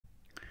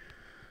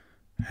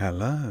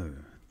Hello,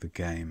 the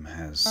game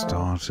has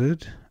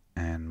started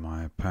and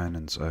my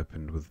opponent's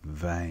opened with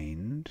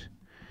veined.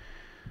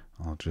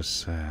 I'll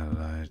just say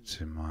hello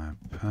to my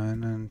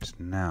opponent.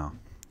 Now,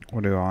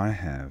 what do I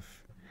have?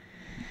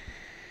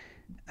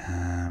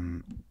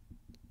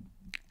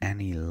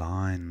 Any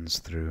lines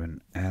through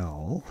an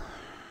L.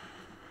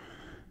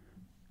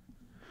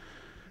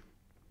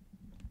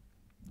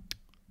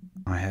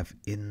 I have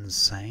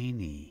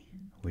insaney,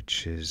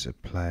 which is a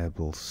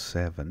playable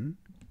 7.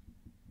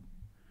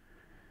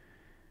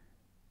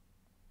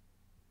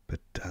 But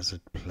does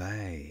it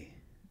play?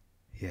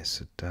 Yes,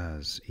 it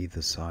does.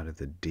 Either side of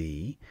the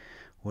D.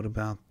 What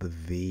about the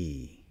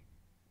V?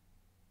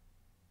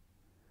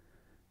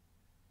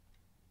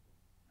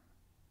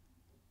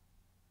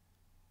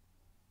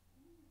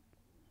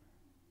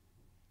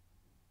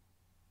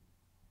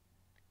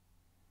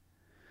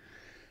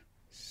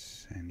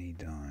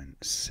 Sanydyne.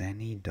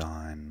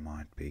 Sanydyne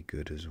might be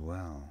good as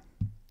well.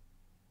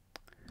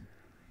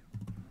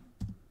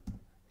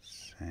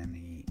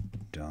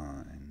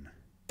 Sanydyne.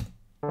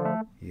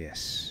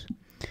 Yes.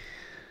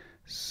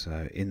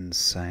 So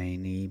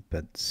insaney,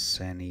 but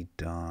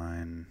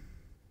Sanydyne.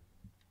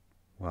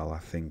 Well, I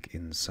think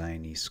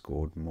insaney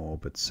scored more,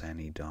 but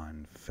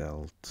Sanydyne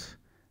felt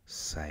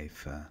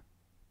safer.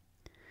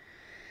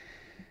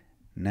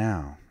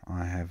 Now,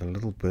 I have a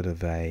little bit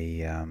of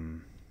a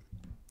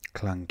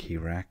clunky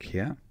rack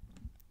here.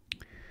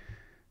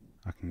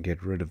 I can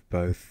get rid of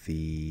both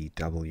the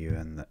W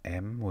and the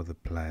M with a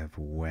play of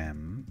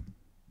WEM.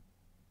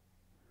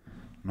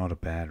 Not a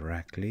bad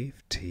rack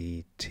leave.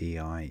 T,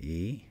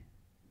 T-I-E.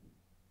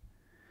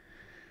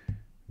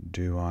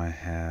 Do I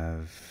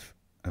have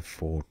a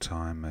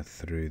 4-timer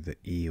through the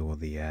E or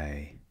the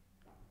A?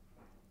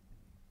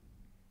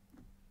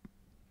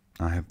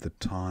 I have the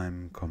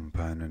time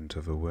component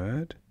of a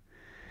word.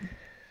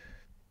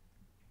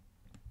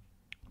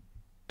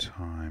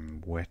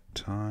 Time, wet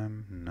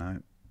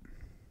time,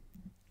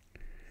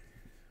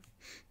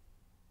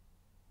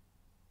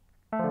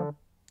 no.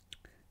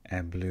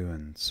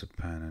 Abluence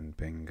opponent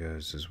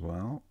bingos as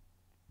well.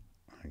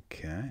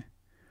 Okay.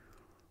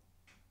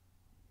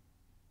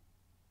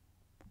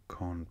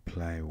 Can't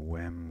play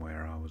WEM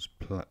where I was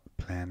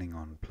planning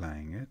on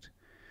playing it.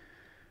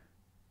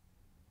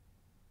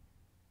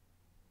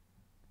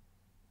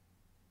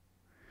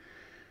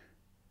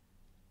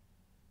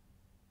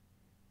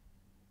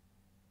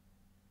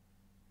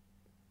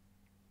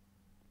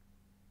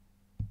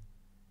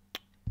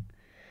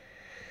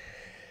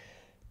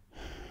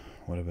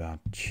 What about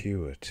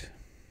Chewit?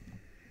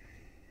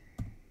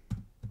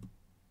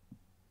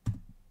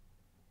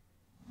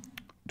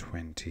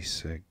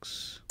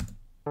 $26.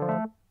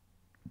 I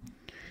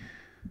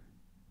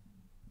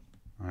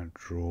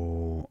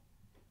draw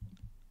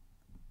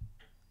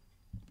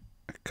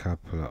a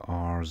couple of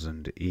R's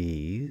and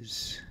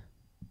E's.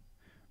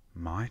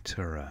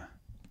 Mitera.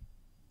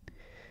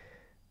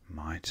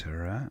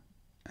 Mitera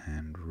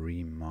and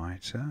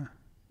remiter.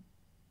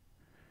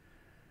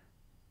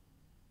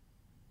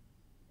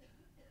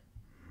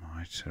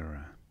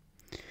 Mitera.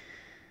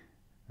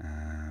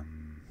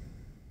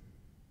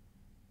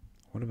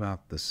 What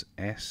about this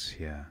S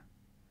here?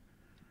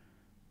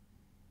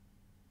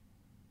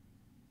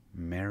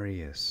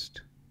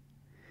 Merriest.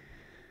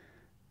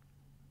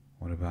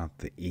 What about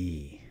the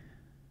E?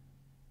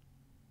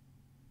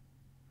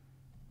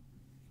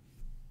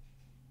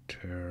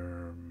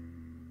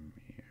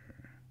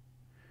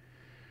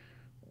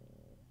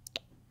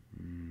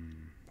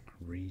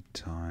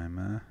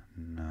 Retimer,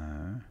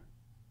 no.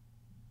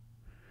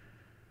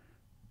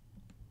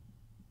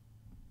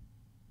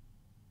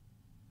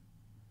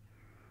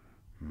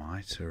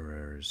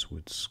 Miterers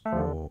would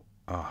score.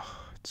 Oh,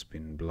 it's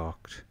been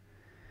blocked.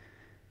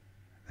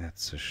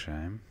 That's a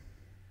shame.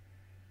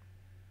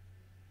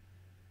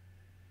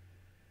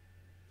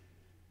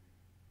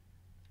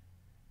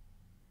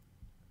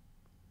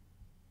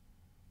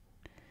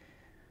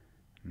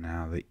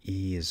 Now the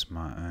E is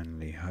my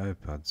only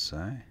hope, I'd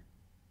say.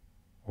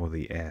 Or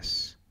the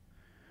S.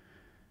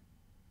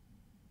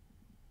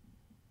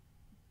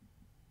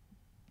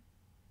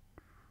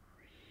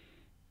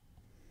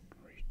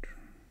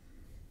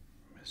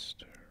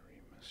 Remister.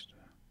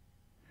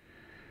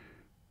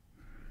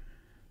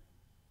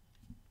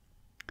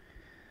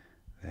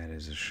 That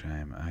is a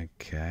shame.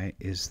 Okay,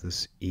 is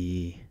this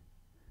E?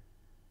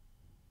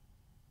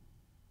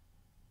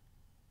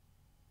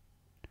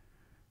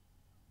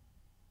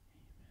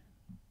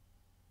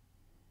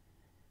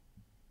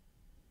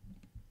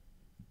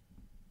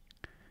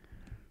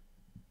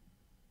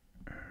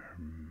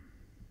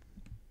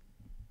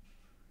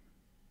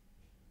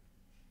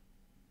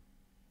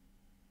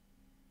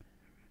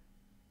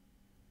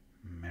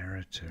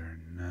 Meritor,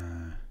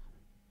 no.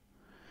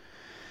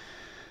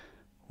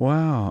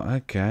 Wow,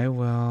 okay,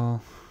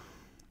 well,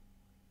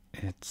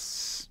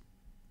 it's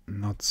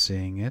not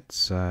seeing it,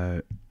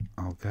 so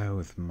I'll go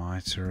with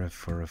Mitera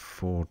for a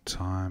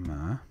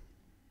 4-timer.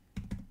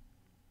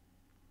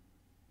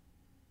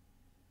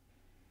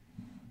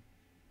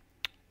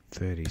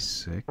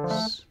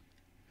 $36.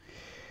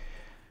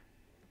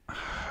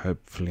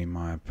 Hopefully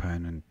my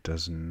opponent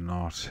does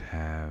not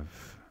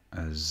have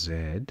a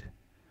Z.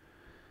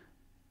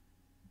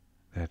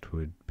 That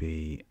would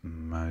be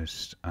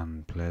most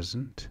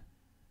unpleasant.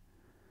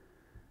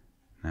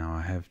 Now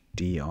I have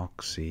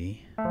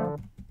deoxy.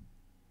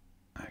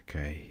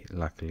 Okay,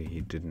 luckily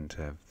he didn't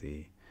have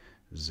the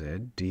Z.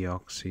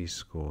 Deoxy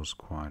scores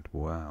quite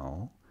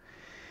well.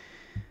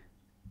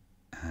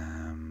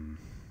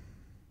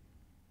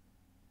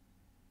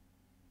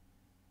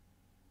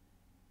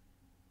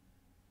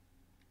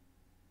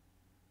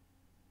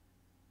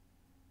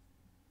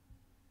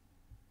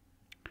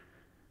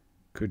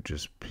 Could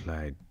just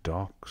play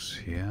docs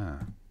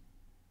here.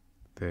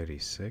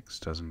 36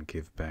 doesn't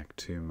give back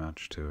too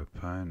much to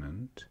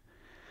opponent.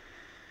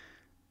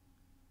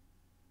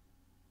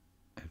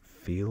 It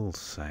feels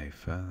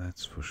safer,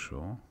 that's for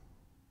sure.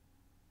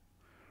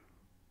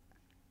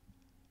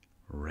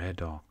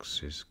 Red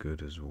ox is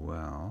good as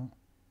well.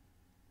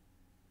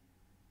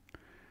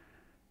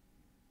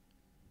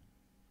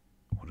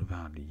 What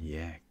about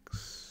Yex?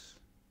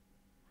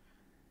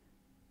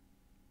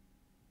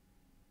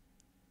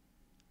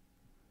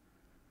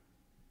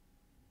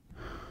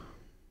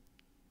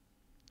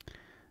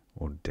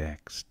 Or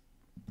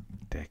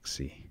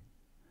Dexy.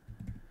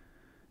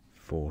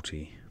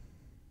 40.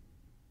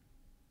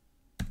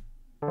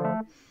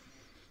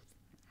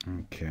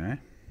 Okay.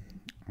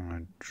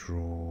 I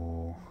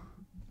draw.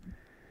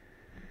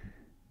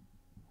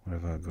 What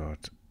have I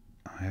got?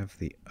 I have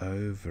the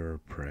over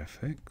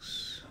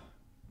prefix.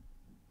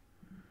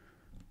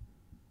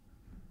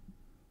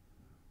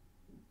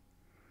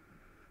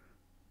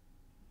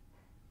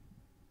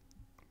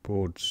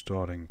 Board's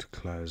starting to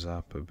close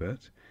up a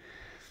bit.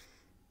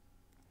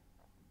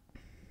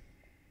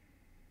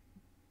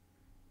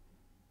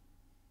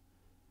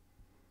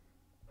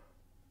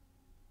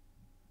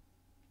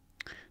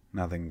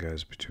 Nothing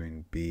goes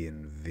between B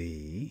and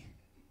V.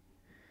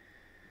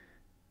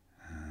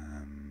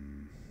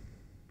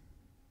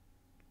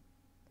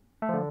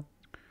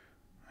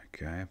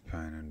 Okay,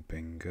 opponent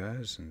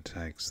bingos and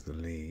takes the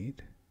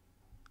lead.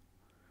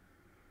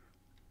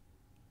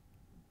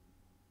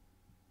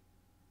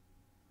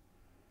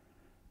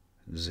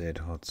 Z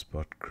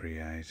hotspot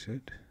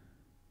created.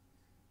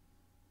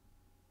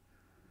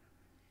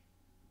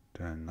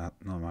 Not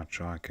much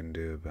I can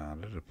do about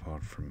it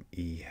apart from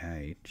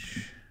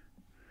EH.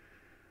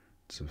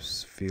 It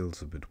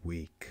feels a bit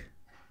weak.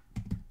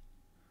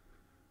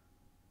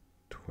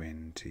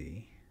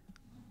 20.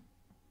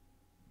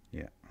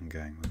 Yeah, I'm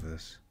going with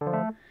this.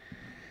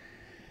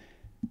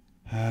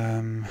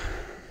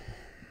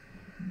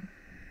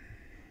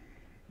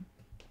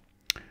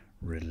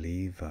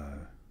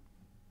 Relievo.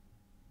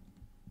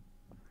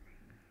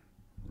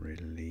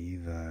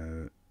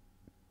 Relievo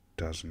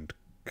doesn't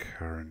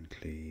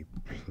currently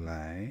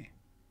play,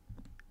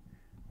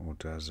 or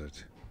does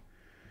it?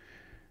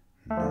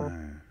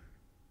 No.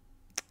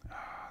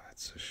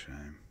 That's a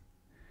shame.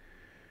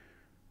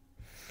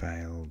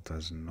 Fail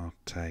does not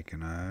take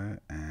an O,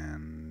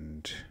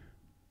 and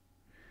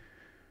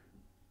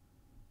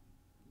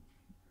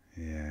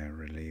yeah,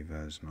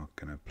 Relievo's not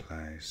going to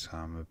play, so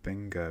I'm a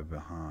bingo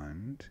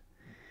behind,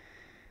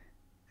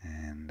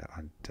 and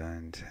I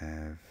don't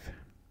have.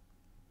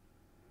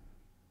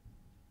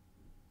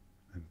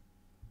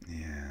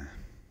 Yeah.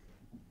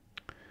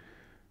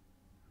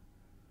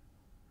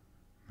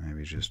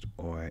 Maybe just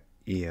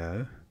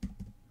EO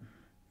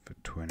for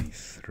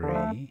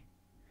 23.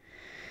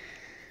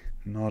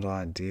 Not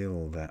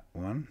ideal, that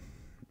one.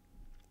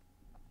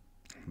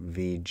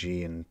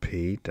 VG and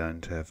P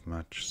don't have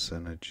much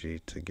synergy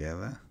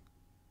together.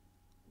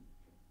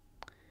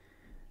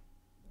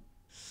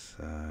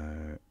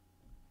 So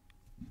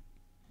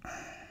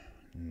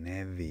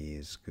Nevi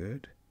is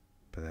good,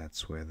 but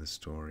that's where the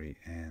story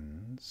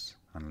ends,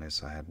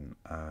 unless I had an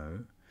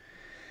O.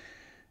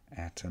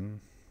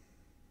 Atom.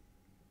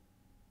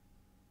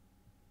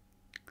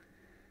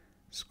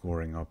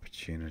 Scoring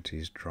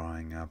opportunities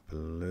drying up a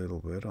little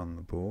bit on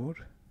the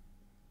board.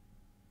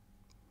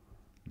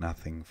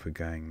 Nothing for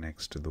going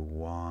next to the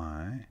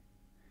Y.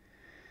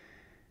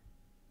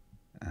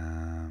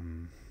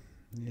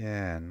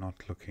 Yeah, not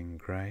looking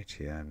great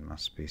here, it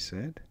must be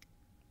said.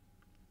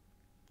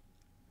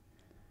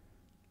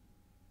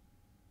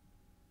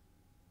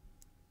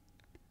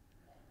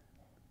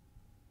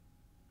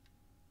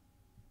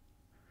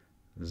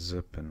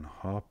 Zip and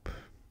hop,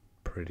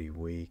 pretty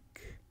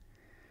weak.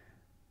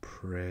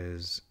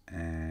 Prez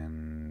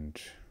and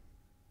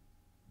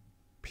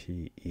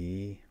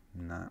PE,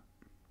 nah.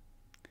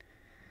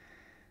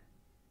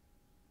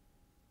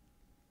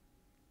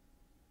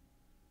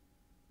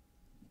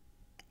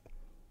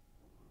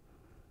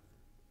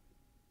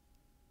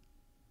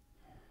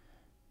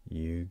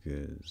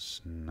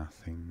 Yugas,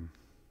 nothing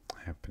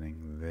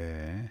happening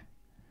there.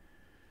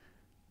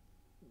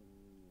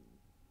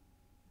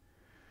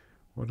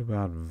 What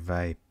about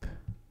vape?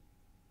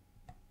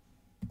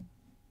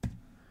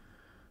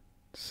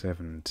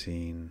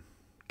 17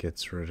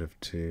 gets rid of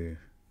 2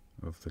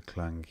 of the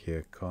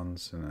clunkier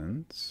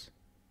consonants.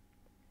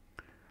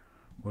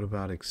 What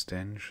about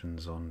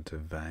extensions onto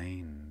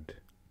veined?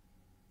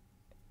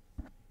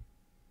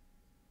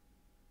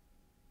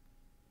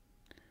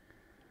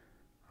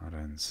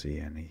 don't see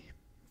any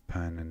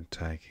opponent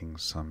taking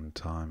some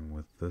time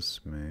with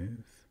this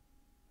move.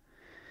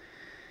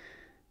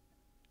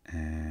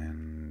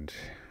 And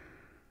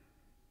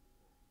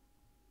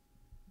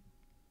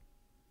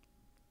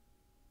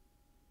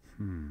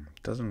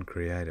doesn't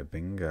create a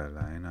bingo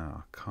lane.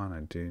 I kind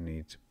of do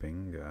need to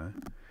bingo.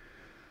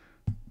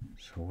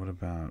 So what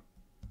about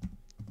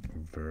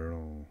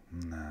Virl?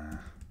 Nah.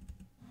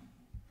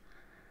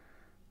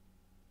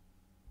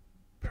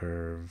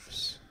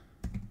 Pervs.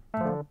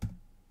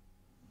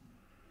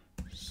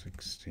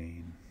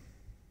 16.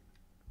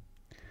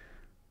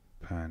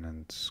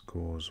 Opponent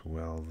scores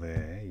well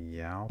there.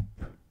 Yelp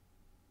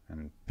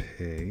and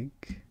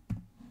Pig.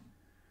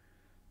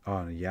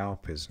 Oh,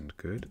 Yelp isn't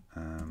good.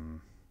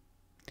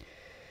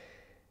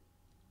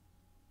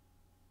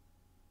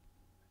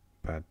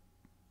 But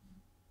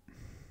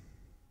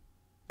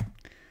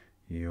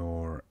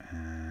Yor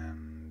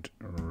and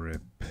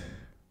Rip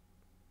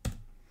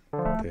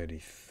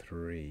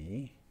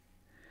 33.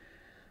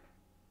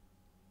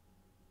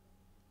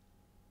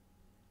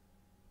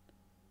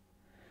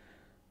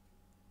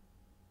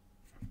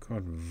 I've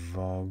got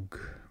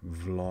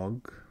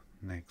Vlog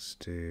next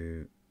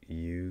to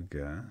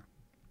Yuga.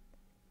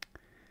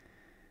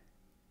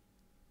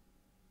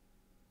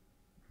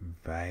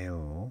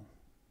 Veil,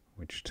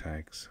 which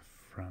takes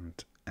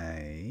front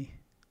A.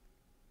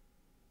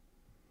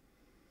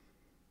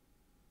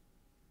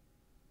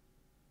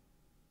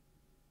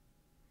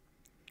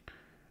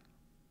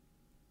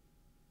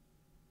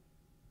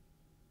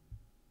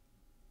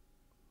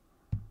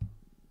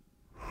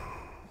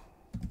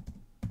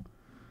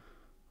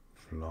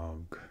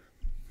 Vlog.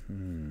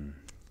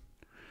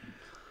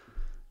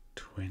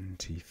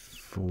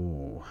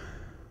 24.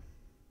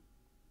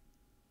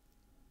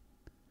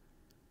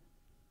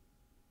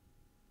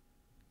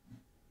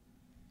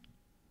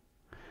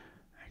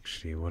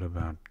 Actually, what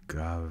about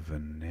Gov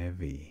and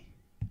Nevi?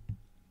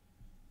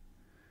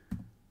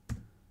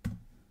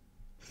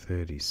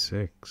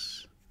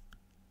 36.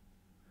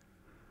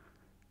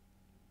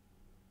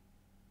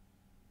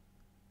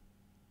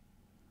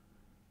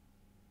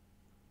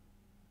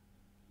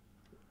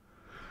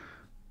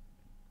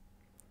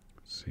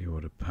 See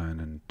what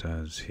opponent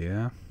does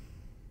here.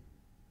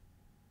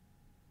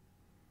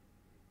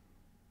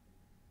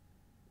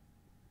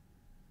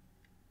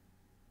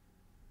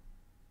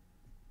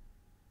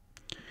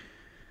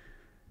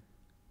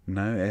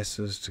 No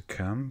S's to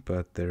come,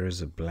 but there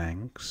is a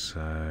blank,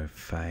 so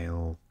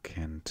fail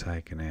can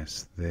take an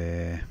S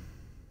there.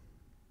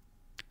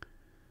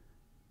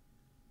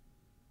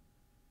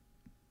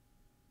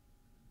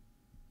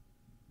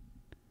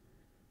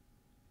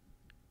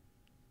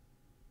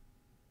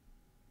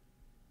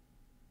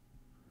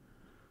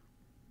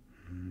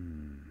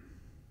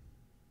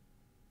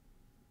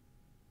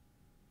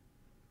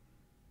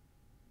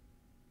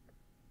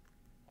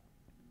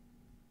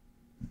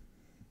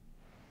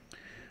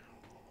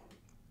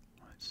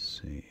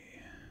 Let's see.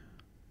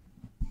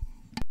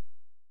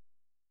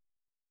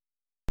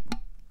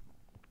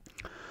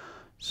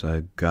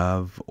 So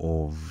Gov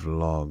or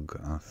Vlog,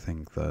 I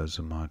think those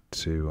are my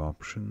two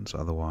options.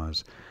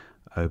 Otherwise,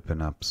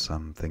 open up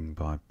something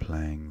by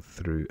playing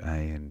through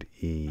A and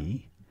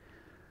E.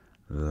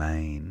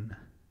 Lane.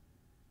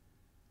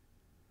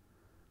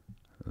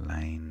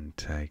 Lane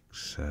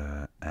takes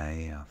A,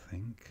 I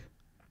think.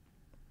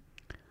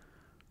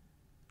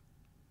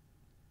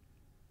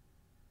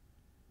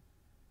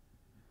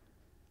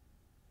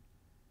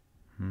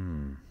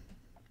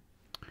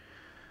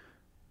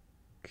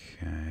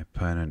 Okay,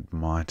 opponent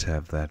might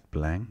have that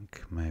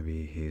blank.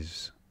 Maybe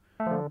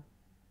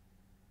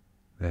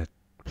that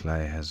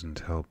play hasn't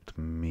helped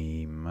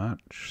me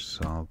much,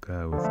 so I'll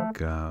go with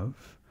Gov.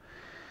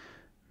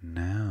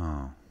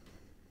 Now,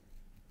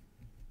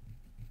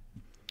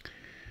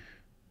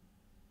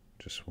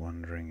 just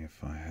wondering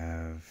if I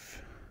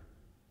have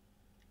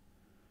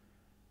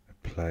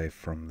a play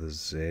from the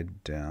Z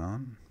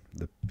down.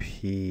 The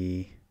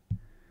P,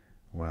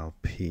 well,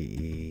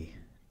 PE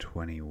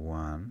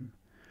 21.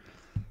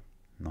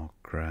 Not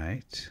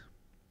great.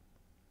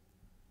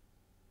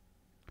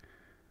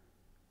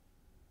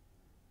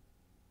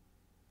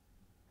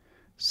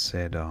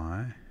 Said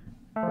I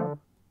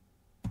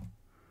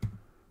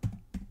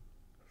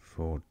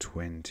for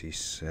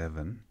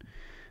 27.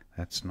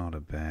 That's not a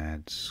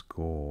bad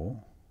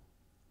score.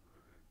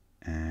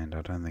 And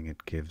I don't think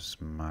it gives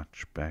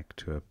much back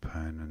to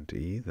opponent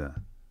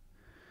either.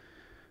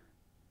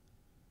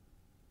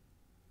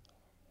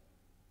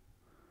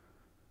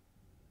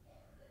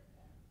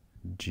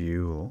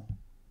 Duel.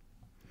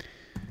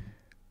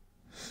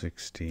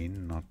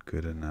 16, not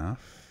good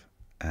enough.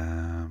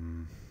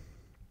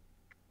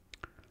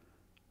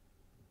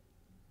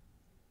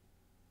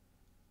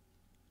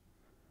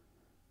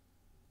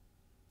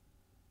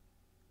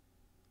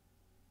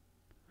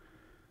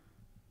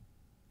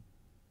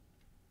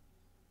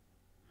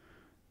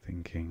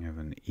 Thinking of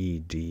an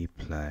ED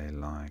play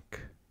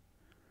like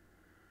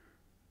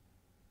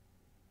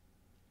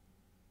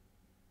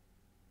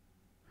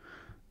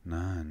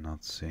no,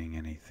 not seeing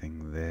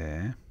anything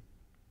there.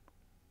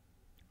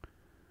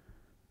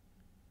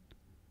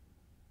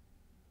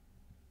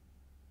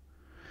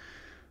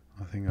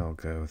 I think I'll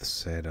go with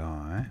said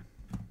I.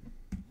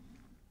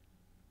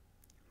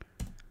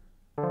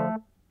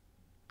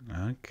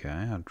 Okay,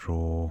 I'll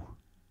draw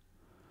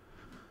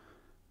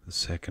the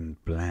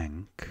second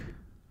blank.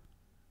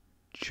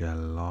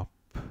 Jalops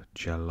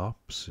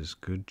is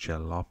good.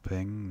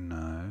 Jaloping,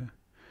 no.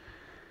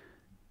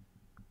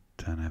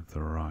 Don't have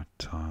the right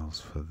tiles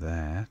for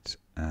that.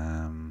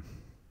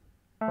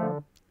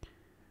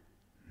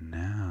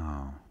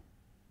 Now,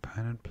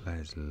 opponent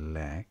plays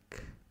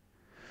Lek.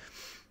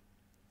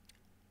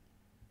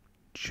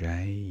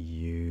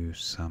 JU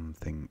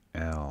something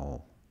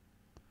L.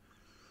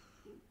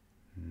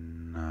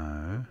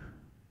 No.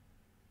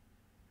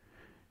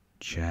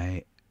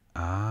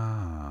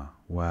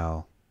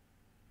 Well,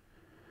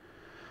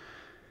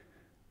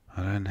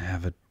 I don't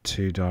have a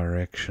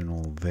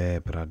two-directional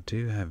there, but I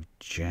do have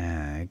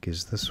Jag.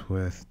 Is this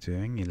worth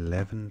doing?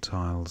 11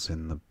 tiles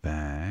in the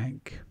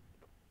bag.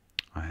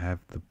 I have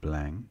the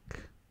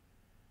blank.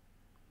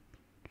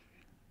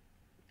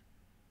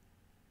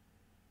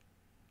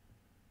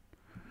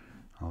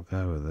 I'll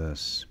go with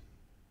this.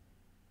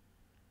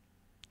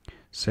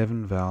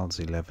 7 vowels,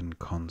 11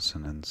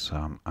 consonants, so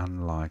I'm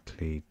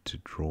unlikely to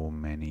draw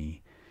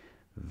many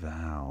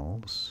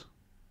vowels.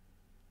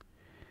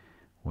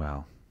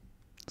 Well,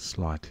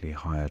 slightly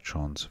higher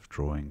chance of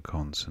drawing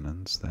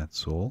consonants,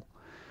 that's all.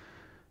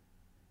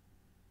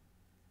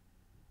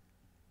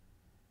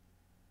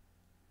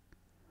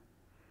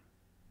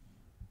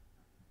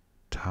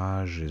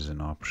 Taj is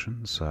an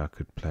option, so I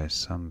could play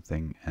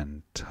something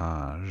and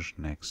Taj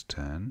next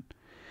turn.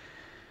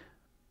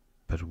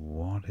 But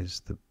what is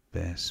the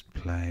best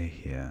play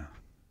here?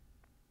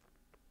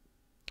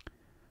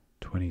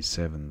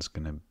 27's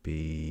going to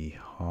be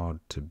hard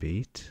to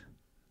beat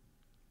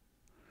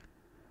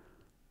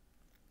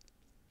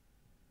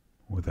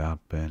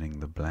without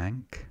burning the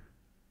blank.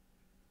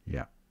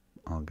 Yeah,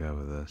 I'll go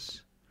with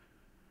this.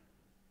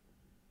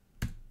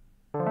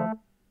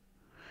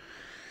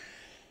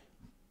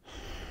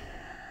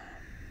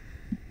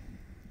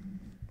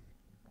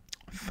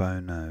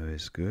 Phono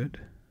is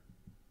good.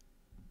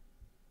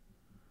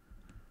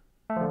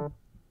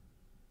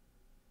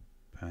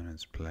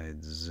 Opponents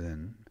played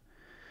Zin,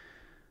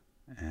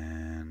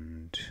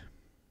 and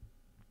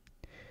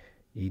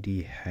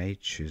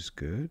EDH is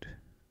good.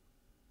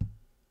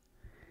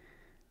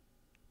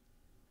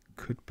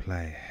 Could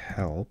play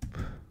Help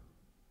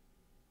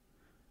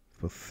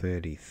for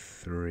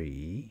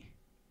 33.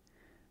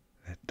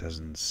 That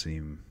doesn't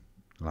seem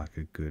like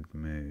a good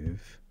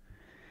move.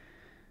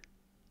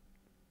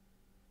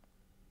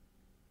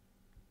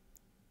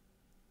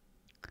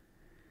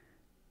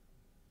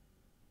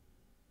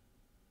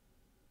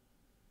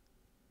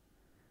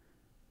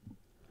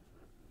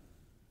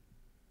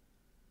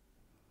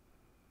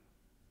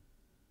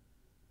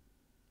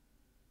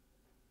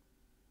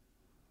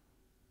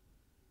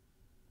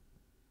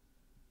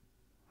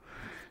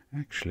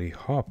 Actually,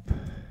 Hop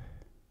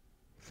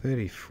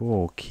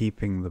 34,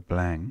 keeping the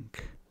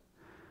blank.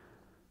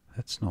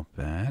 That's not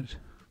bad.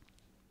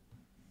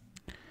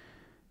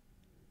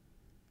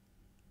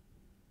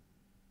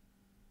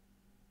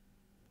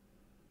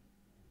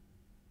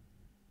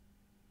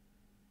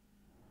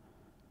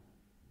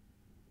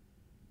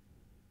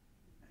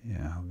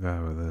 Yeah, I'll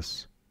go with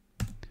this.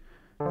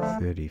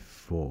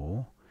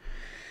 34.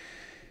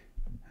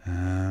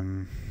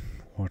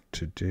 What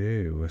to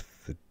do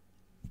with the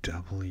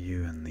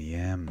W and the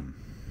M?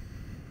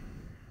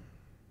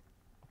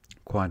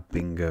 Quite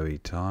bingo-y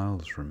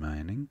tiles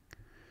remaining.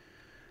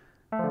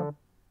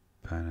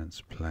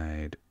 Opponents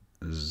played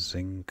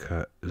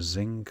Zinco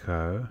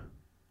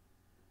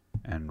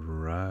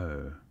and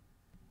Row.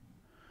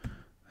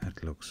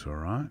 That looks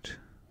alright.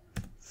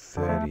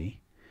 30.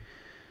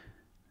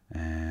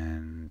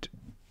 And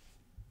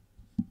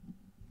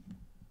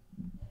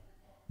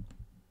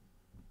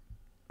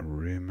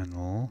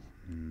Ruminal,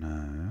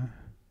 no.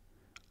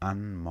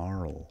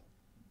 Unmoral.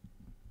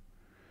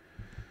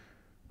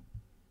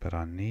 But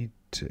I need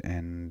to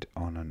end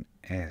on an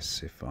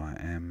S if I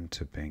am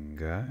to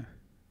bingo.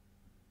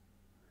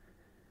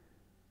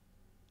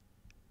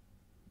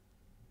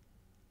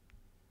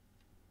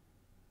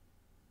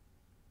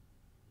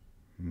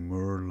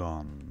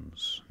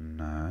 Murlons,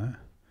 no.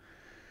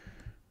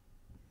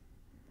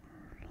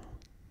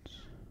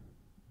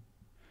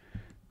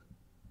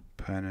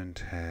 Opponent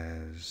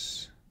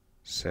has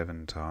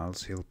 7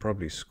 tiles. He'll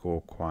probably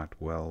score quite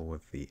well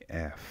with the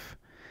F.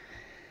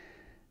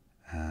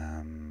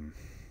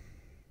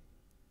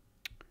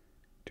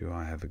 Do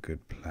I have a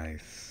good play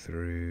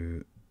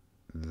through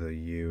the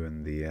U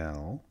and the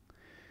L?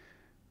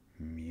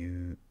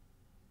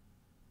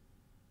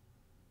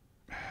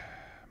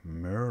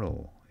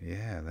 Merle,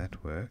 yeah,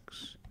 that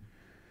works.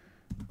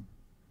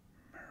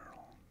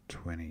 Merle,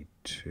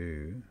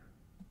 22.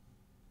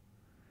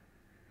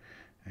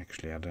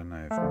 Actually, I don't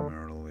know if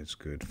Merle is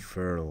good.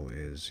 Furl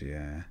is,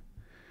 yeah.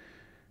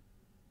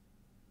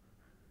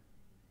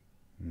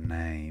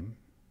 Name.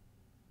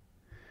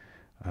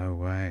 Oh,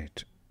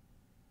 wait.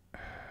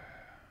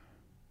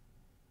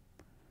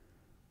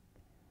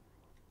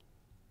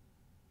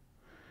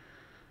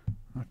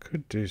 I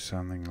could do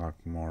something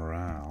like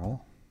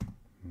morale.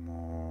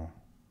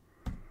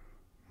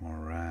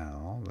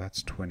 Morale,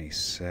 that's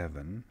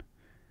 27.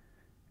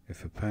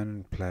 If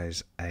opponent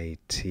plays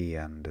AT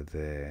under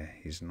there,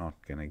 he's not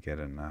going to get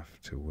enough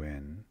to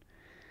win.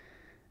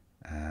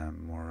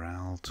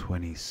 Morale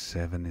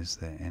 27, is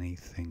there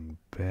anything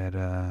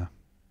better?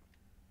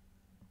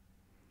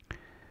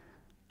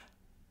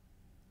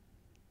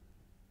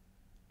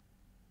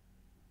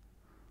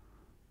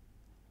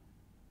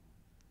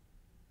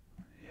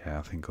 Yeah,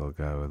 I think I'll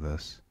go with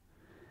this.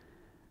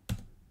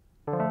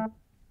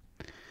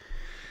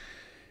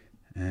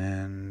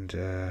 And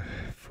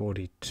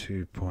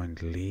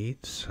 42-point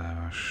lead, so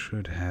I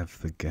should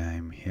have the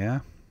game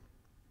here.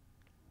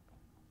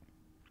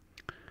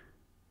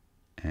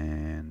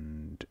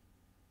 And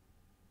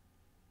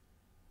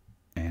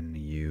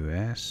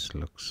NUS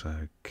looks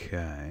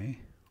okay.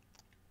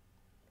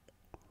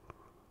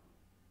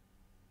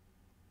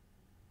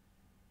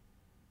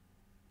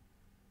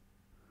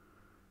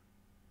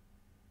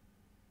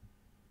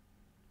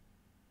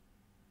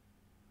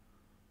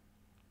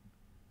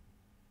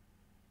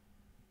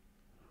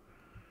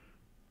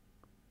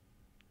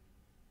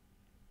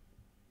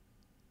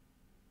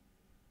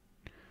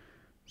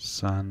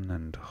 Sun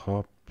and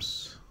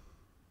hops.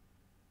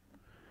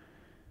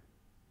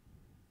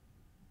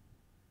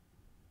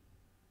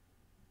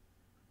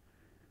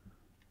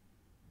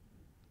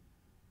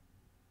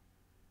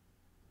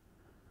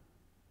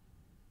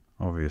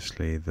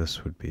 Obviously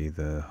this would be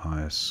the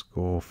highest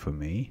score for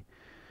me,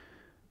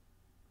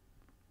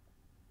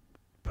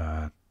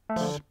 but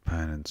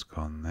opponent's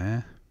gone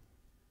there.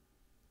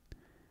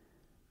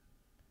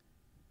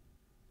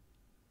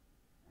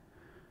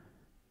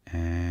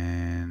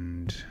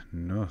 And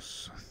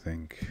Nus, I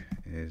think,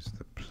 is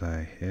the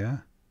play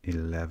here.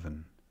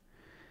 11.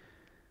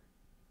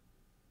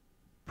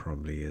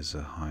 Probably is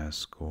a higher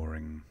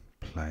scoring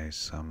play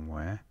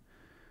somewhere.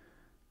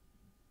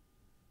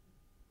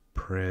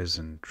 Prez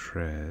and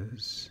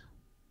Trez.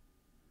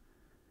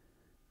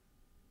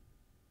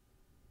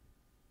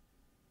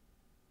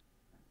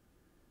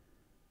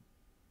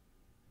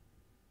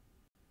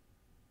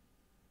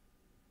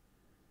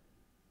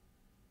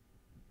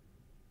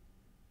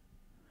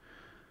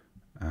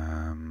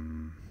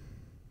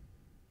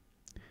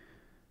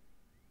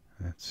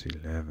 That's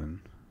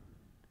 11.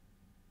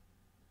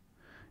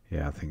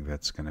 Yeah, I think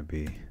that's going to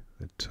be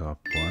the top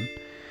one.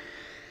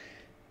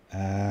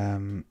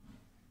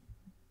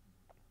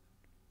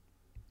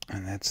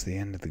 And that's the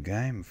end of the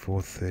game,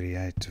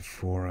 438 to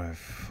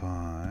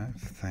 405.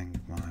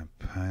 Thank my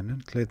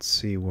opponent. Let's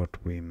see what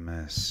we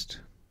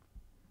missed.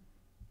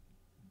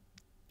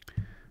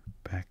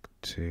 Back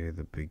to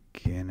the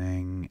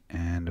beginning,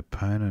 and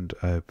opponent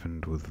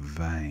opened with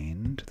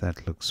Veined.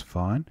 That looks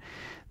fine.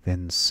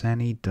 Then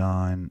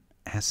Sanidine,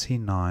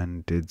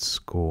 Asinine did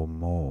score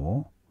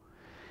more.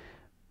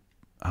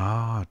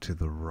 Ah, to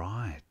the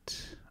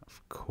right,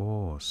 of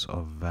course,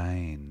 of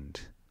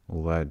Veined.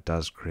 Although it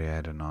does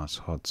create a nice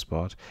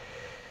hotspot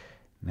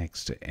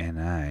next to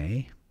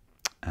NA.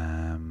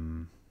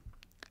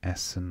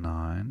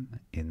 Asinine,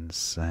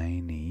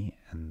 Insaney,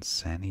 and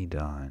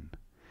Sanidine.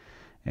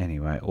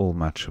 Anyway, all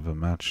much of a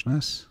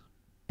muchness.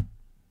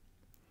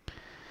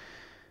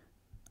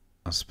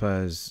 I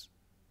suppose...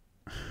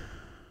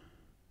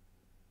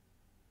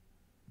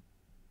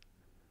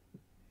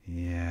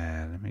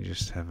 Yeah, let me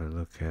just have a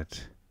look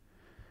at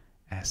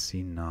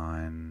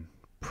Asinine.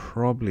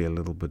 Probably a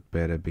little bit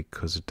better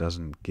because it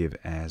doesn't give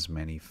as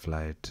many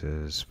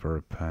floaters for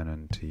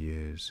opponent to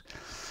use.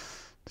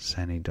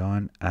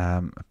 Sanidine.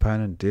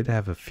 Opponent did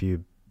have a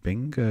few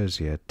bingos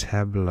here.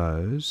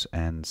 Tableaus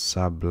and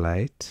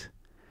sublates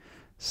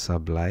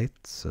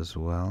as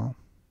well.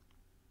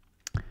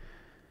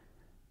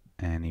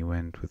 And he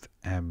went with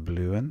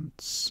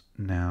Abluents.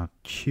 Now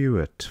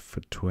Tuit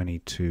for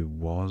 22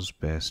 was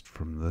best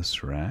from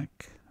this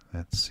rack.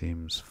 That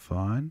seems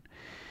fine.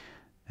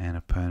 And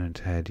opponent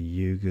had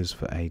Yugas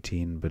for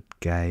 18, but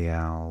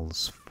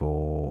Gayals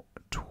for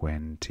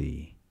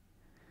 20.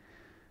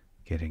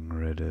 Getting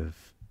rid of,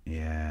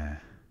 yeah,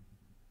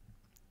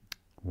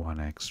 one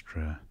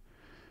extra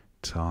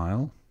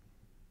tile.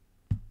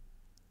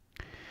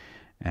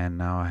 And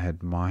now I had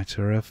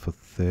Mitera for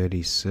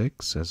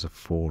 36 as a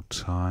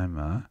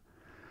 4-timer.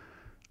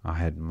 I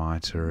had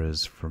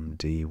Miteras from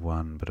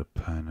D1, but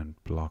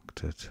opponent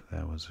blocked it.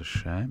 That was a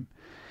shame.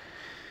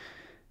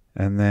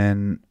 And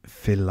then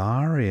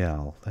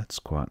Filarial, that's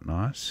quite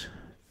nice.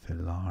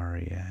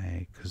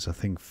 Filariae, because I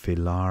think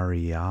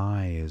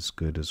Filarii is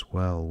good as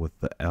well with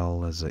the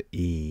L as a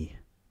E.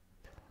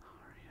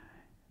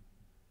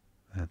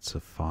 That's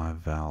a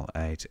 5-vowel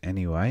 8.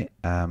 Anyway,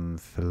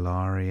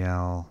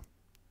 Filarial,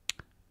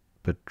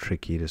 bit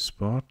tricky to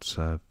spot,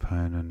 so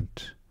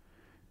opponent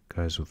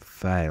goes with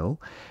fail.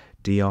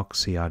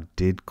 Deoxy I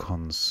did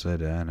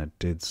consider, and it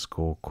did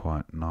score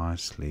quite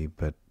nicely,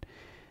 but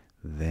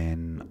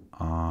then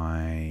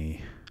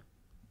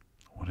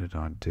what did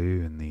I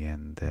do in the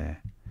end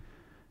there?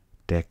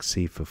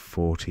 Dexy for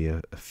 40,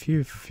 a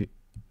few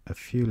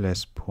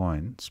less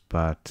points,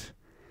 but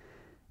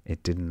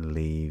it didn't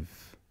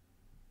leave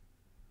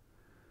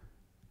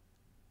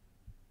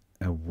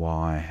a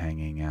Y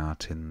hanging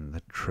out in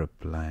the trip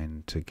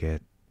lane to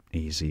get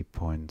easy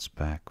points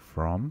back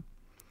from.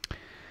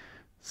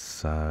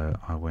 So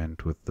I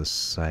went with the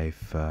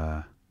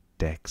safer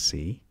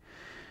Dexy.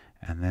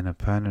 And then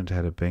opponent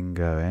had a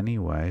bingo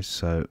anyway,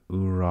 so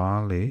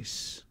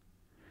Uralis.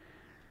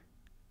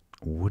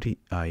 Would he?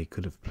 Oh, he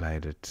could have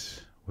played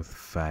it with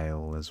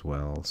fail as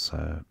well,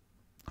 so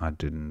I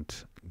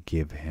didn't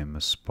give him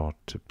a spot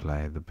to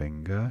play the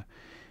bingo.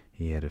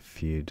 He had a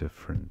few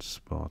different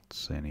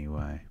spots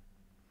anyway.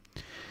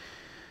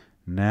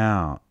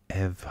 Now,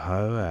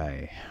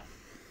 Evhoe.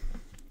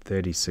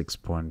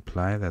 36-point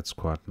play, that's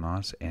quite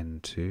nice.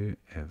 N2,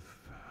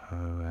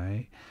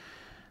 Evhoe.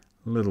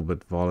 A little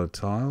bit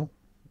volatile,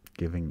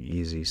 giving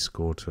easy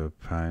score to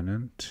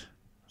opponent.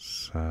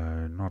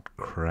 So not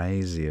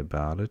crazy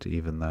about it,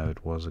 even though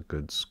it was a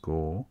good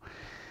score.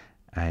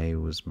 A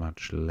was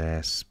much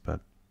less,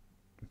 but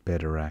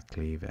better rack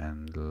leave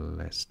and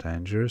less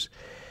dangerous.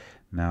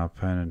 Now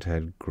opponent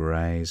had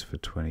greys for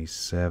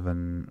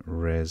 27,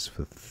 res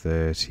for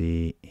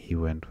 30. He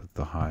went with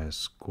the highest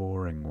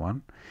scoring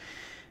one.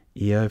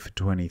 EO for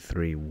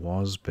 23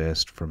 was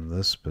best from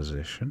this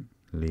position,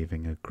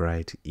 leaving a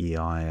great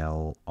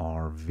EIL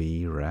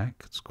RV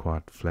rack. It's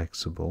quite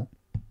flexible.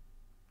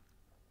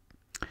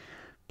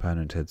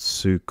 Opponent had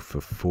Souk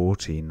for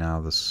 40.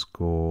 Now the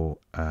score,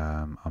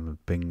 I'm a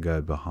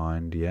bingo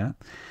behind here.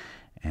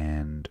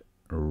 And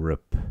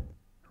RIP,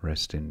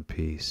 rest in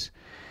peace,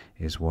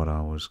 is what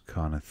I was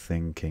kind of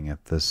thinking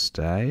at this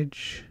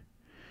stage.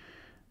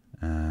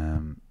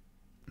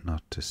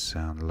 Not to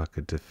sound like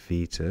a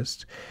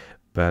defeatist,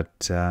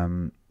 but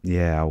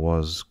yeah, I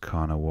was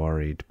kind of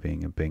worried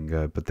being a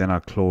bingo. But then I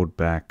clawed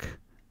back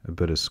a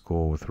bit of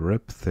score with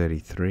RIP,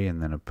 33,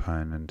 and then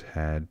opponent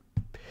had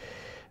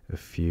a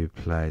few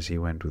plays. He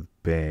went with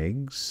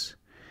Begs.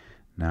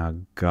 Now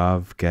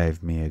Gov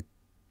gave me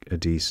a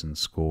decent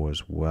score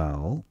as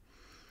well.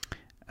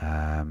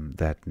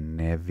 That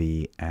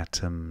Nevi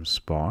Atom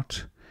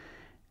spot,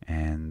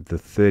 and the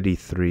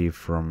 33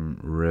 from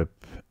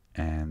RIP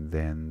and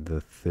then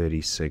the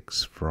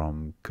 36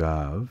 from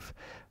Gov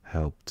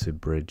helped to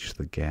bridge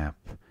the gap,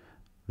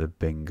 the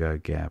bingo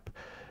gap.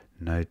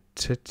 No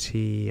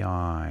titty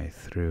I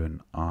through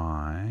an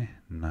I,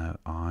 no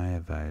I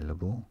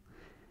available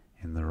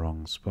in the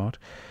wrong spot,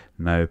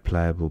 no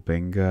playable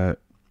bingo,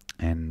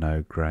 and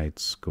no great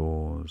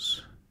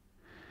scores.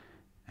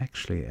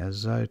 Actually,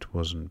 Azote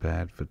wasn't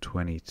bad for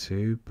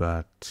 22,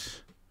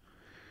 but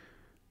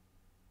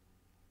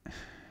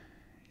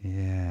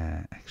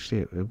yeah,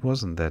 actually it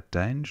wasn't that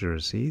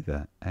dangerous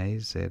either.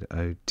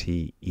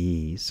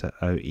 AZOTE, so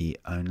OE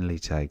only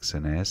takes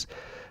an S,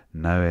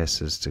 no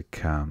S's to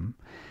come,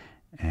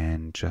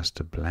 and just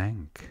a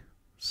blank.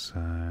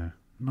 So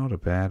not a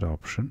bad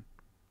option.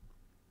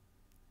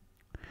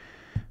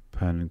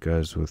 Opponent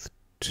goes with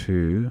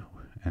 2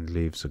 and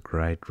leaves a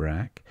great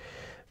rack.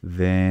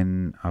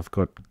 Then I've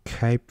got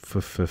Cape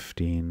for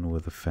 15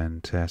 with a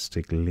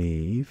fantastic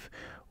leave,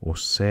 or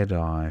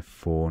Sedai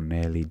for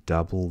nearly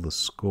double the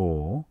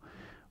score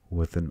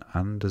with an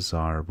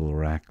undesirable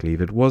rack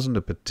leave. It wasn't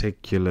a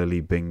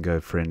particularly bingo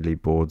friendly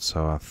board,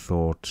 so I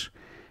thought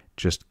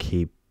just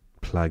keep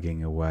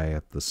plugging away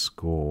at the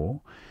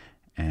score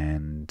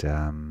and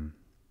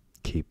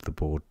keep the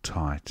board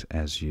tight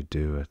as you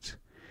do it.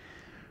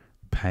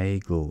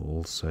 Pagel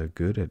also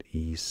good at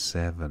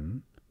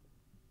E7.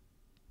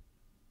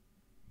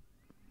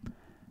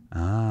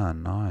 Ah,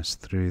 nice,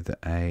 through the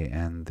A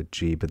and the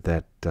G, but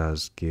that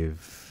does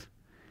give,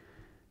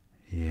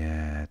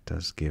 yeah, it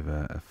does give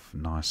a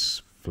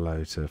nice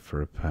floater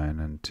for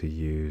opponent to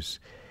use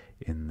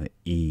in the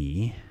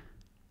E.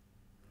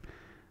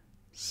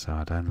 So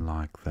I don't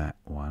like that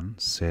one.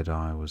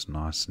 Sedai was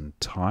nice and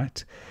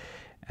tight.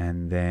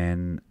 And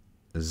then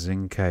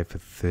Zinke for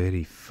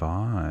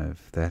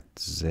 35. That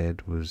Z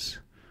was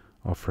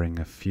offering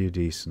a few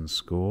decent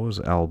scores,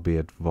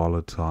 albeit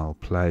volatile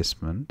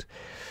placement.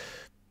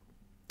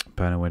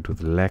 Opponent went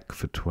with Lek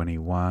for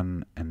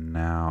 21, and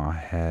now I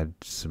had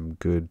some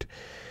good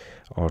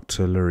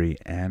artillery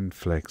and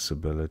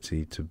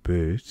flexibility to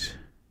boot.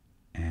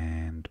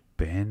 And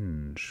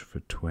Benj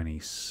for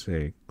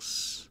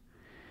 26.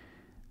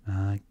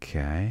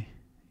 Okay,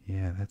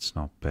 yeah, that's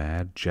not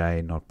bad.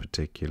 J not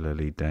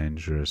particularly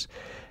dangerous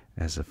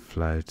as a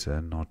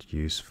floater, not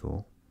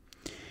useful.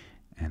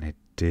 And it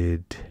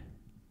did,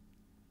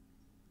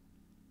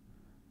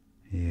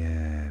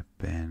 yeah,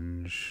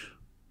 Benj.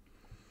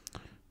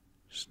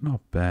 It's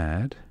not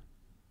bad.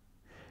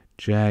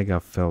 Jag I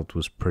felt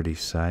was pretty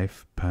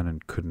safe.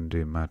 Opponent couldn't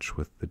do much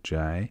with the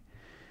J.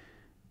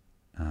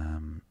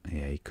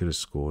 Yeah, he could have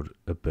scored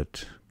a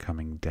bit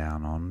coming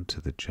down on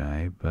to the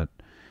J, but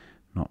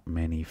not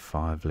many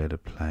 5-letter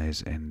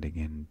plays ending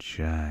in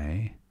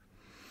J.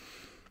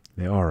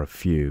 There are a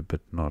few,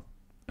 but not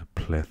a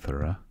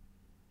plethora.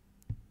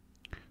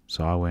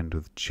 So I went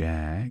with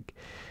Jag.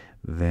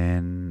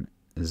 Then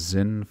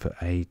Zin for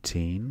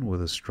 18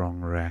 with a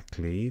strong rack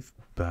leave,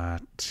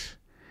 but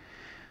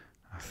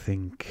I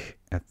think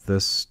at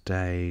this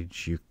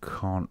stage you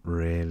can't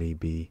really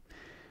be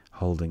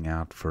holding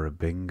out for a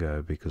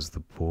bingo because the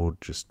board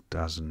just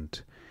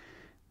doesn't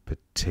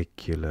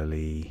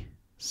particularly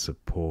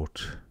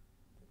support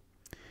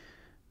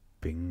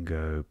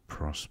bingo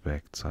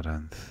prospects, I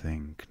don't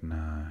think,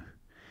 no,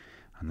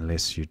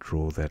 unless you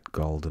draw that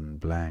golden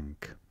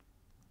blank.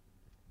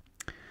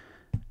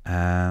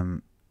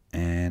 And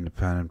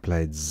opponent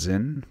played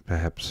Zin,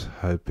 perhaps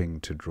hoping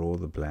to draw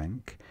the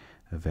blank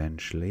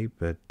eventually,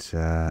 but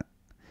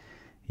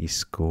he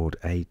scored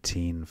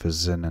 18 for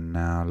Zin, and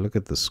now look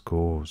at the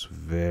scores,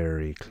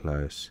 very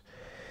close.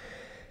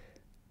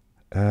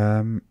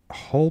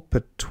 Holp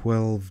at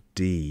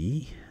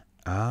 12D,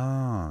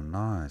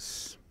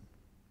 nice,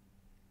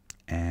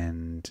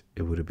 and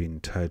it would have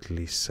been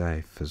totally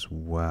safe as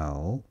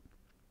well,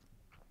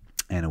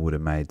 and it would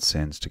have made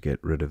sense to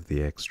get rid of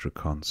the extra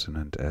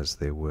consonant as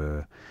there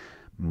were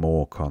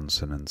more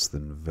consonants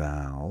than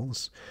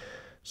vowels.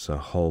 So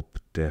Holp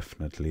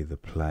definitely the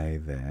play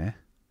there.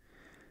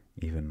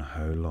 Even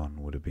Holon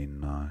would have been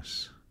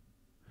nice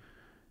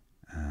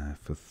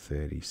for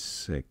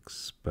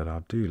 36, but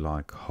I do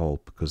like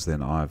Holp because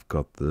then I've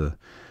got the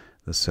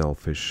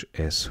selfish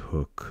S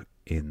hook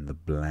in the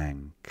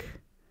blank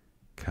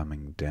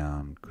coming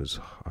down, because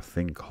I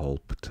think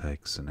Holp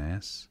takes an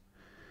S.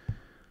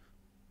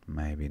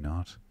 Maybe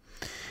not.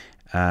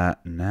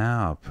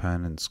 Now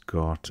opponent's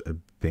got a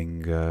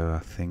bingo, I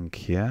think,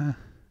 here.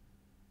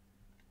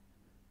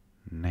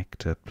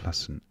 Nectar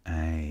plus an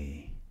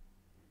A.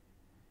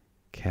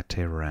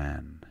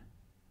 Cateran.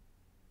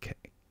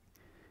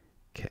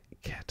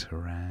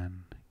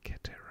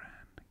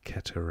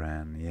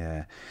 Cateran,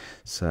 yeah.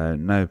 So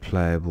no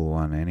playable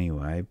one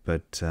anyway,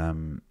 but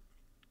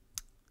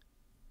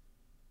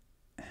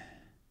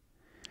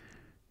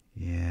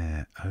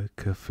yeah,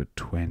 Ochre for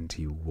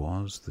 20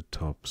 was the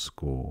top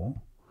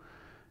score,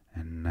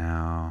 and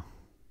now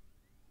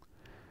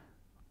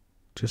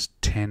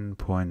just 10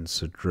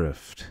 points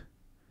adrift.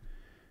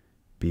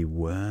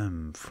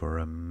 Beworm for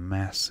a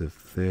massive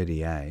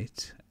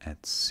 38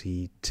 at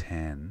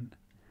C10,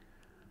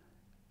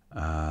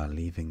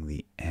 leaving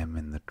the M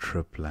in the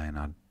trip lane.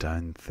 I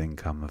don't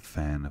think I'm a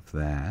fan of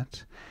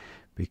that,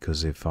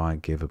 because if I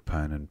give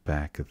opponent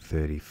back a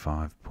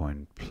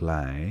 35-point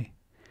play,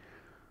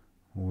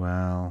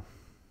 well,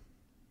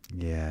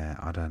 yeah,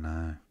 I don't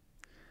know.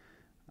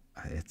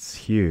 It's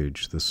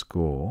huge, the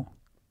score,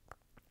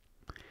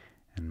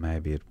 and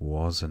maybe it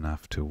was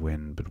enough to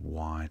win, but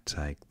why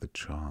take the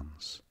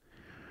chance?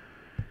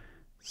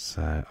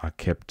 So I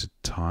kept it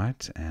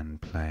tight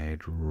and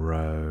played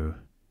row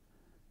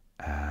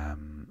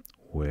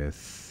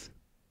with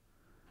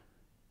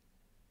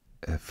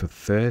for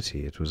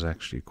 30. It was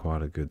actually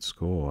quite a good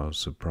score. I was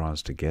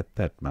surprised to get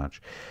that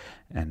much,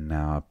 and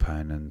now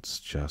opponent's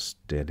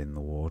just dead in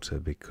the water,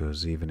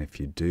 because even if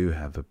you do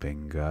have a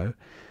bingo,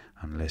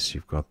 unless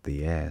you've got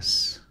the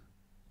S,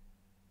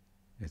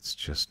 it's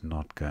just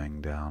not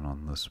going down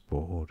on this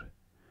board.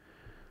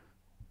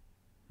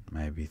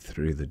 Maybe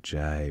through the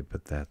J,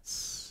 but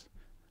that's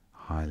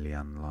highly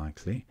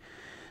unlikely.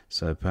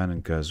 So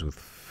opponent goes with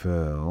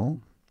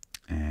Furl,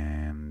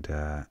 and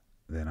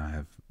then I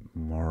have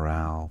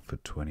Morale for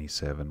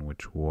 27,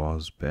 which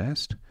was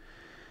best.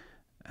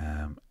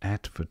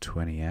 At for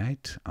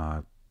 28,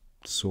 I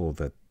saw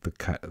that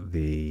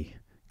the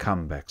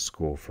comeback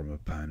score from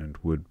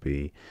opponent would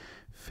be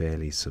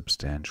fairly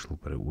substantial,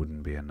 but it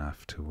wouldn't be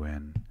enough to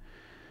win.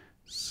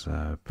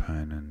 So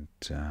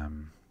opponent,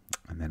 and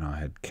then I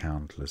had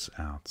countless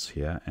outs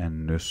here,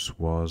 and Nus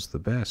was the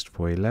best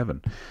for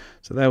 11.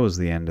 So that was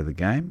the end of the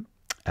game.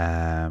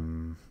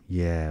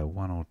 Yeah,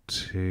 one or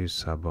two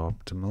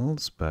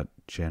suboptimals, but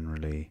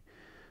generally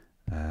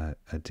a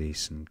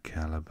decent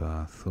caliber,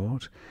 I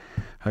thought.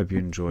 Hope you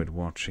enjoyed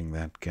watching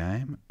that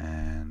game,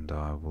 and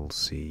I will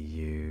see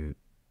you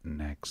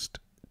next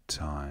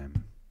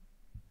time.